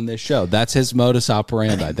quality on this show. That's his modus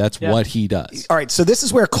operandi. That's what he does. All right, so this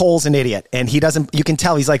is where Cole's an idiot, and he doesn't. You can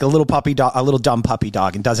tell he's like a little puppy dog, a little dumb puppy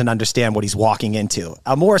dog, and doesn't understand what he's walking into.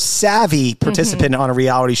 A more savvy participant on a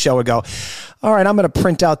reality show would go, "All right, I'm going to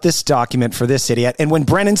print out this document for this idiot." And when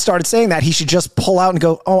Brennan started saying that, he should just pull out and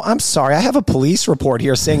go, "Oh, I'm sorry, I have a police report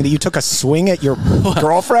here saying that you took a swing at your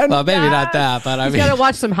girlfriend." Well, maybe not that, but I mean, he's got to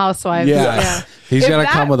watch some Housewives. Yeah. He's going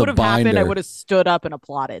to come with a binder. Happened, I would have stood up and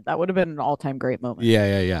applauded. That would have been an all-time great moment.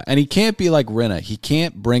 Yeah. And he can't be like Rinna. He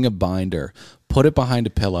can't bring a binder, put it behind a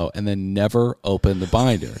pillow, and then never open the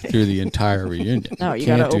binder through the entire reunion. No, you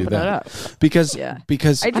got to open it up. Because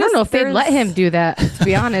I don't know if they'd let him do that, to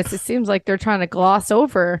be honest. It seems like they're trying to gloss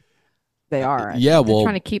over. They are. They're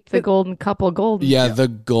trying to keep the golden couple golden. Yeah, the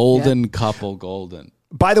golden couple golden.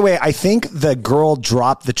 By the way, I think the girl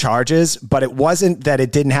dropped the charges, but it wasn't that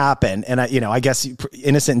it didn't happen. And I guess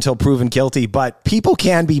innocent until proven guilty, but people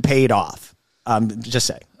can be paid off. Just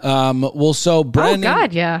saying. Well, so Brennan. Oh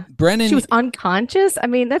God, yeah. Brennan. She was unconscious. I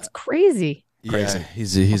mean, that's crazy. Yeah,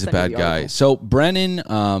 he's a bad guy. So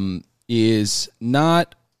Brennan is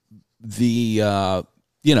not the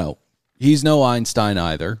he's no Einstein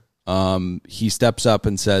either. He steps up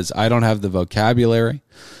and says, "I don't have the vocabulary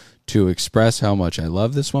to express how much I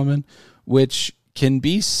love this woman," which can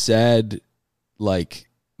be said like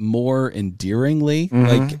more endearingly,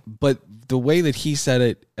 but the way that he said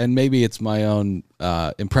it, and maybe it's my own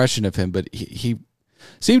impression of him, but he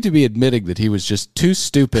seemed to be admitting that he was just too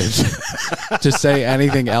stupid to say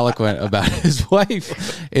anything eloquent about his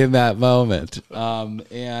wife in that moment.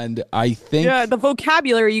 And I think the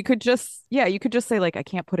vocabulary, you could just say like, "I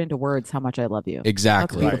can't put into words how much I love you."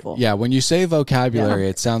 Exactly. That's beautiful. Yeah. When you say vocabulary,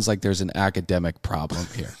 it sounds like there's an academic problem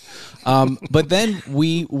here. But then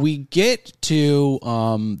we get to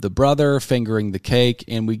the brother fingering the cake,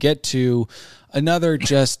 and we get to another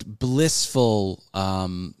just blissful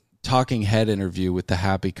talking head interview with the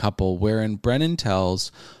happy couple, wherein Brennan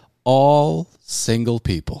tells all single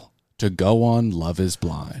people to go on Love is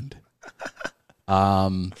Blind.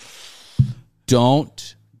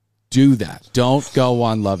 Don't do that. Don't go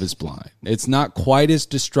on Love is Blind. It's not quite as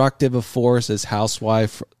destructive a force as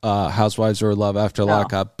Housewives or Love After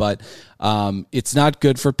Lockup, but it's not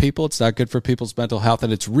good for people. It's not good for people's mental health,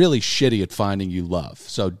 and it's really shitty at finding you love.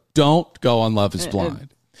 So don't go on Love is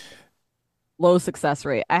Blind. Low success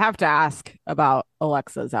rate. I have to ask about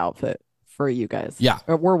Alexa's outfit for you guys. Yeah.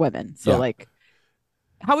 We're women. So like,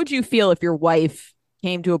 how would you feel if your wife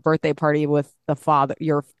came to a birthday party with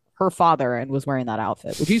her father and was wearing that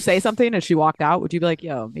outfit? Would you say something as she walked out? Would you be like,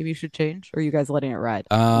 "Yo, maybe you should change"? Or are you guys letting it ride?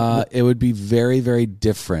 It would be very, very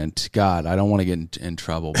different. God, I don't want to get in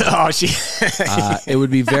trouble. It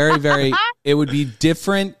would be very, very, it would be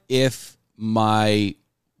different if my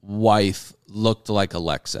wife looked like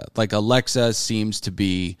Alexa. Like Alexa seems to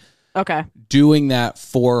be doing that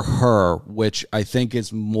for her, which I think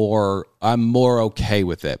is I'm more okay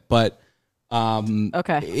with it. But I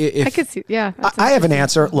could see. Yeah, I have an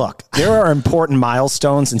answer. Look, there are important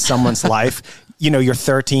milestones in someone's life. Your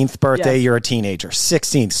 13th birthday, you're a teenager.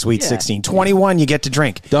 16th, sweet 16. 21, you get to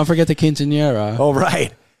drink. Don't forget the quinceañera. Oh,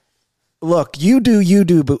 right. Look, you do,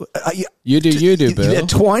 boo. You do, boo. The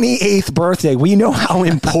 28th birthday, we know how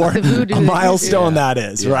important a milestone that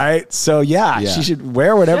is, right? So, she should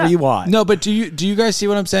wear whatever you want. No, but do you guys see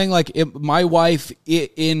what I'm saying? Like, my wife,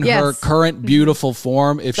 in her current beautiful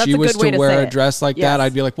form, if she was to wear a dress like that,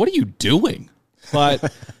 I'd be like, "What are you doing?"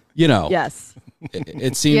 but you know, Yes.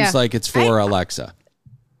 it seems Yeah. like it's for Alexa.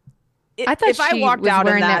 I thought if I she walked was out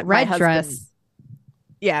wearing in that my red husband- dress.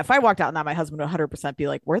 Yeah, if I walked out in that, my husband would 100% be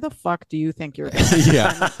like, "Where the fuck do you think you're going?"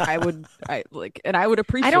 Yeah. And I would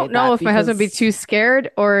appreciate. I don't know that if my husband would be because- too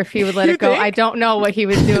scared or if he would let You it go. think? I don't know what he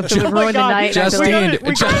would do if it Oh would my ruin the God. night. I'd be Justine, like, we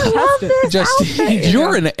Just- gotta test it. Justine,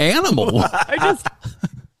 you're an animal.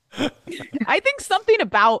 I think something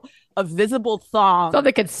about a visible thong,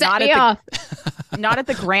 something could set not me at off. not at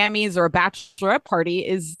the Grammys or a bachelorette party,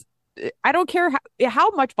 is. I don't care how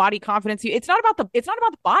much body confidence you. It's not about the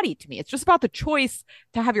body to me. It's just about the choice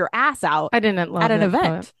to have your ass out I didn't love at an it,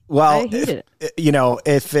 event. Well, I hated it. you know,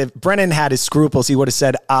 if Brennan had his scruples, he would have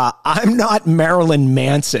said, "I'm not Marilyn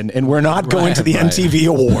Manson, and we're not going to the right. MTV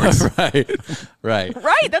Awards." Right.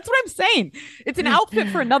 Right, that's what I'm saying. It's an outfit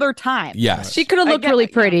for another time. Yes. She could have I looked get- really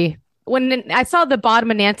pretty. When I saw the bottom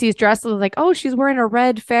of Nancy's dress, I was like, "Oh, she's wearing a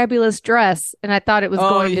red fabulous dress," and I thought it was Oh,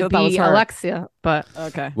 going you to thought that was be her. Alexia. But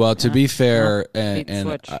Okay. Well, to be fair, need to and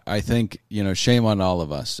switch. I think, you know, shame on all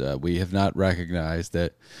of us. We have not recognized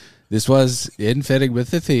that this was in fitting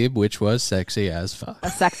with the theme, which was sexy as fuck. A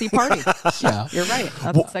sexy party. Yeah. You're right.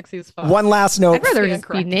 That's sexy as fuck. One last I'd note rather Yeah, just be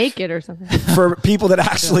correct. naked or something. for people that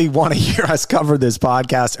actually want to hear us cover this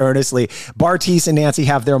podcast earnestly. Bartiz and Nancy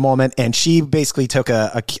have their moment, and she basically took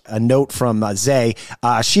a note from Zay.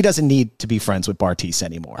 She doesn't need to be friends with Bartiz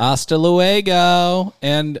anymore. Hasta luego.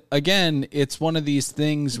 And again, it's one of these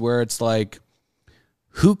things where it's like,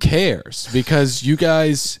 who cares? Because you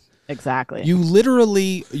guys, Exactly. you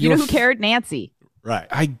literally, You know who cared? Nancy. Right.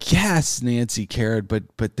 I guess Nancy cared, but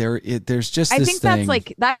there's just I this think thing. that's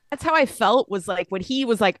like that's how I felt was like when he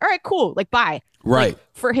was like, all right, cool, like bye. Right. Like,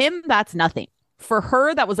 for him, that's nothing. For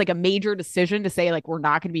her, that was like a major decision to say like we're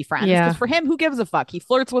not going to be friends. Yeah. Because for him, who gives a fuck? He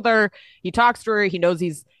flirts with her. He talks to her. He knows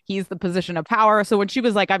he's the position of power. So when she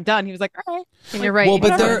was like, I'm done, he was like, all right. And you're right. Well, you but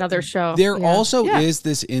could have there- another show. There Yeah. also Yeah. is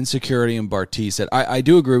this insecurity in Bartiz that I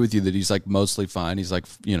do agree with you that he's like mostly fine. He's like,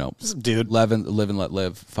 you know, Dude. live and let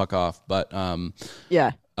live, fuck off. But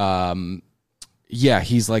Yeah. yeah,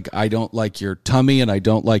 he's like, I don't like your tummy and I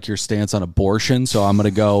don't like your stance on abortion, so I'm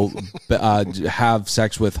gonna go have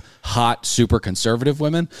sex with hot, super conservative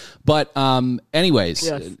women. But anyways,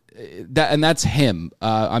 Yes. that's him.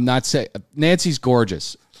 I'm not saying Nancy's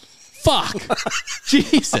gorgeous. Fuck,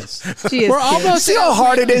 Jesus. She is We're cute. almost. See how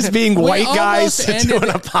hard it is being We white guys almost doing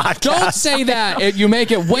ended- a podcast. Don't say that. You make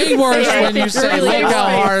it way worse Yeah, when you it's say, really look how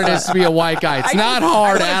annoying. hard it is to be a white guy. It's not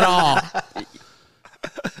hard at all.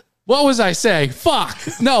 What was I saying? Fuck.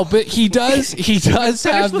 No, but he does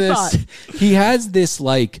have the this, thought. he has this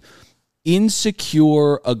like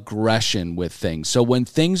insecure aggression with things. So when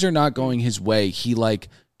things are not going his way, he like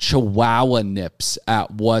chihuahua nips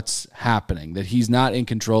at what's happening, that he's not in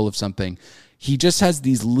control of something. He just has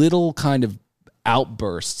these little kind of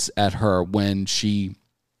outbursts at her when she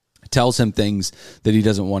tells him things that he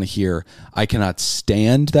doesn't want to hear. I cannot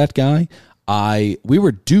stand that guy. We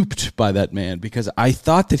were duped by that man because I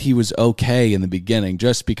thought that he was okay in the beginning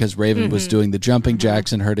just because Raven was doing the jumping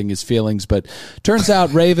jacks and hurting his feelings, but turns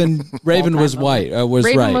out Raven was right.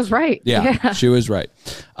 Raven was right. Yeah, Yeah. she was right.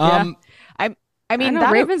 I mean, know,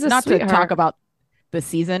 that, Raven's a not to sweetheart. talk about the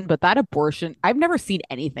season, but that abortion, I've never seen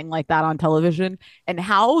anything like that on television, and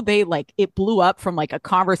how they like it blew up from like a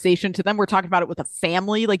conversation to them. We're talking about it with a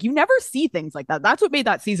family. Like you never see things like that. That's what made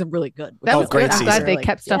that season really good. That Oh, was great good. I'm season. glad they Like,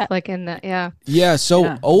 kept stuff yeah. like in that. Yeah. Yeah, so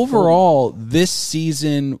Yeah. overall, this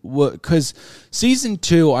season, because season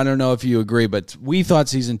 2, I don't know if you agree, but we thought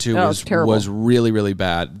season 2 No, was it's terrible. was really, really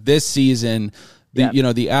bad. This season,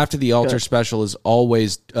 the After the Altar Good. special is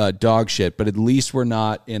always dog shit, but at least we're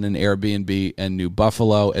not in an Airbnb in New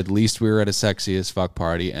Buffalo. At least we were at a sexy as fuck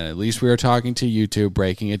party, and at least we were talking to you two,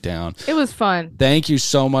 breaking it down. It was fun. Thank you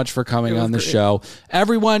so much for coming on the show.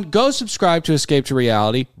 Everyone, go subscribe to Escape to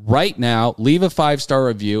Reality right now. Leave a 5-star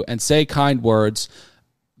review and say kind words.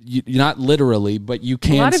 Not literally, but you A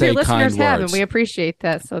can lot of say your kind listeners have, and words. we appreciate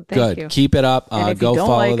that. So thank Good. you. Keep it up. And if Go you don't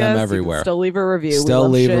follow like them us, you everywhere. can still leave a review. Still we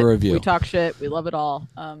love leave a shit. review. We talk shit. We love it all.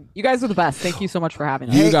 You guys are the best. Thank you so much for having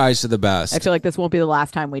us. You guys are the best. I feel like this won't be the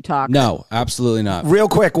last time we talk. No, absolutely not. Real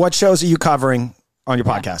quick, what shows are you covering on your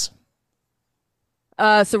podcast?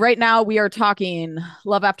 So right now we are talking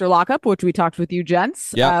Love After Lockup, which we talked with you,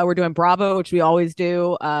 gents. Yeah. We're doing Bravo, which we always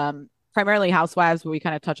do. Primarily Housewives, but we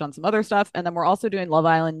kind of touch on some other stuff. And then we're also doing Love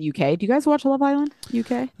Island UK. Do you guys watch Love Island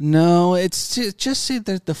UK? No, it's just see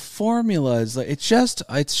the formula is like it's just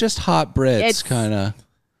hot Brits It's- kind of.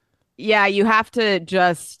 Yeah, you have to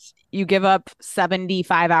you give up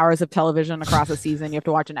 75 hours of television across a season. You have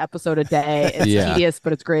to watch an episode a day. It's Yeah. tedious,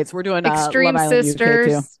 but it's great. So we're doing Extreme Love Island UK too.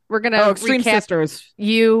 Sisters. we're gonna Extreme recap Sisters,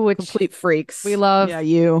 you, which complete freaks. we love. Yeah,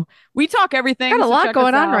 you. We talk everything. Got a so lot check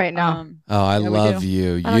going us on out. right now. I we love do.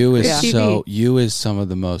 you. I like You is Chris so TV. you is some of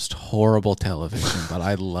the most horrible television, but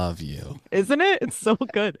I love you. Isn't it? It's so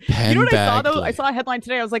good. Penn You know what I saw though? Badgley. I saw a headline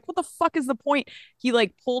today. I was like, what the fuck is the point? He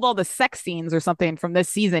like pulled all the sex scenes or something from this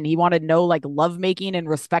season. He wanted no like lovemaking and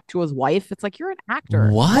respect to his wife. It's like, you're an actor.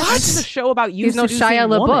 What? This is a show about you. He's no seducing Shia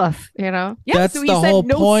women. LaBeouf, you know. Yeah, That's so he the said whole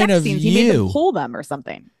no point sex of scenes. He made you. them pull them or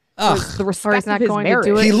something. Ugh. For the Or respect he's not of his going to marriage.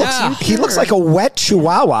 do it. He in the looks future. he looks like a wet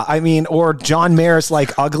chihuahua. I mean, or John Mayer's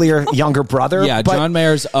like uglier younger brother. Yeah, but John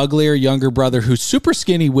Mayer's uglier younger brother who's super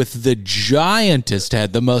skinny with the giantest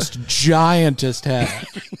head, the most giantest head.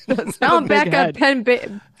 Now I'm back on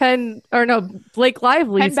Blake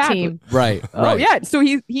Lively's Penn Badgley. team. Right. Oh yeah, so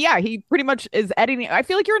he pretty much is editing. I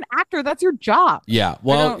feel like you're an actor. That's your job. Yeah.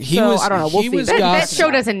 Well, don't- he so, was. I don't know. We'll he see. was That That gossip.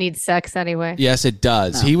 show doesn't need sex anyway. Yes, it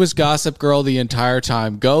does. He was Gossip Girl the entire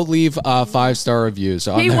time. Go leave 5-star reviews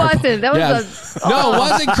on He there. wasn't. That was Yes. No, it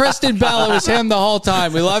wasn't Kristen Bell. It was him the whole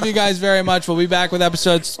time. We love you guys very much. We'll be back with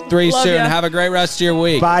episode 3 Love soon. ya. Have a great rest of your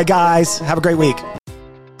week. bye guys. Have a great week.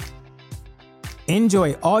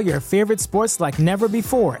 Enjoy all your favorite sports like never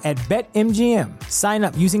before at BetMGM. Sign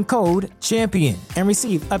up using code CHAMPION and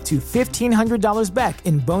receive up to $1,500 back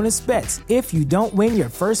in bonus bets if you don't win your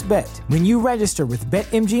first bet. When you register with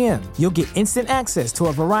BetMGM, you'll get instant access to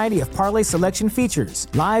a variety of parlay selection features,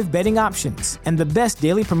 live betting options, and the best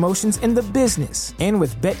daily promotions in the business. And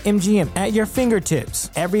with BetMGM at your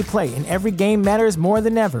fingertips, every play and every game matters more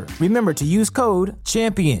than ever. Remember to use code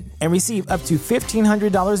CHAMPION and receive up to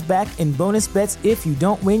 $1,500 back in bonus bets if you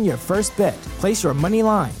don't win your first bet. Place your money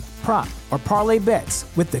line, prop, or parlay bets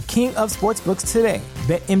with the king of sportsbooks today.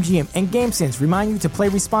 BetMGM and GameSense remind you to play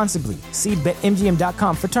responsibly. See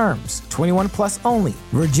BetMGM.com for terms. 21 plus only.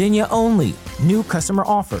 Virginia only. New customer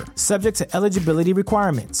offer. Subject to eligibility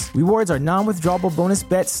requirements. Rewards are non-withdrawable bonus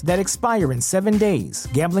bets that expire in 7 days.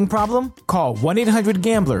 Gambling problem? Call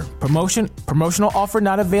 1-800-GAMBLER. Promotional offer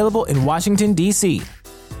not available in Washington, D.C.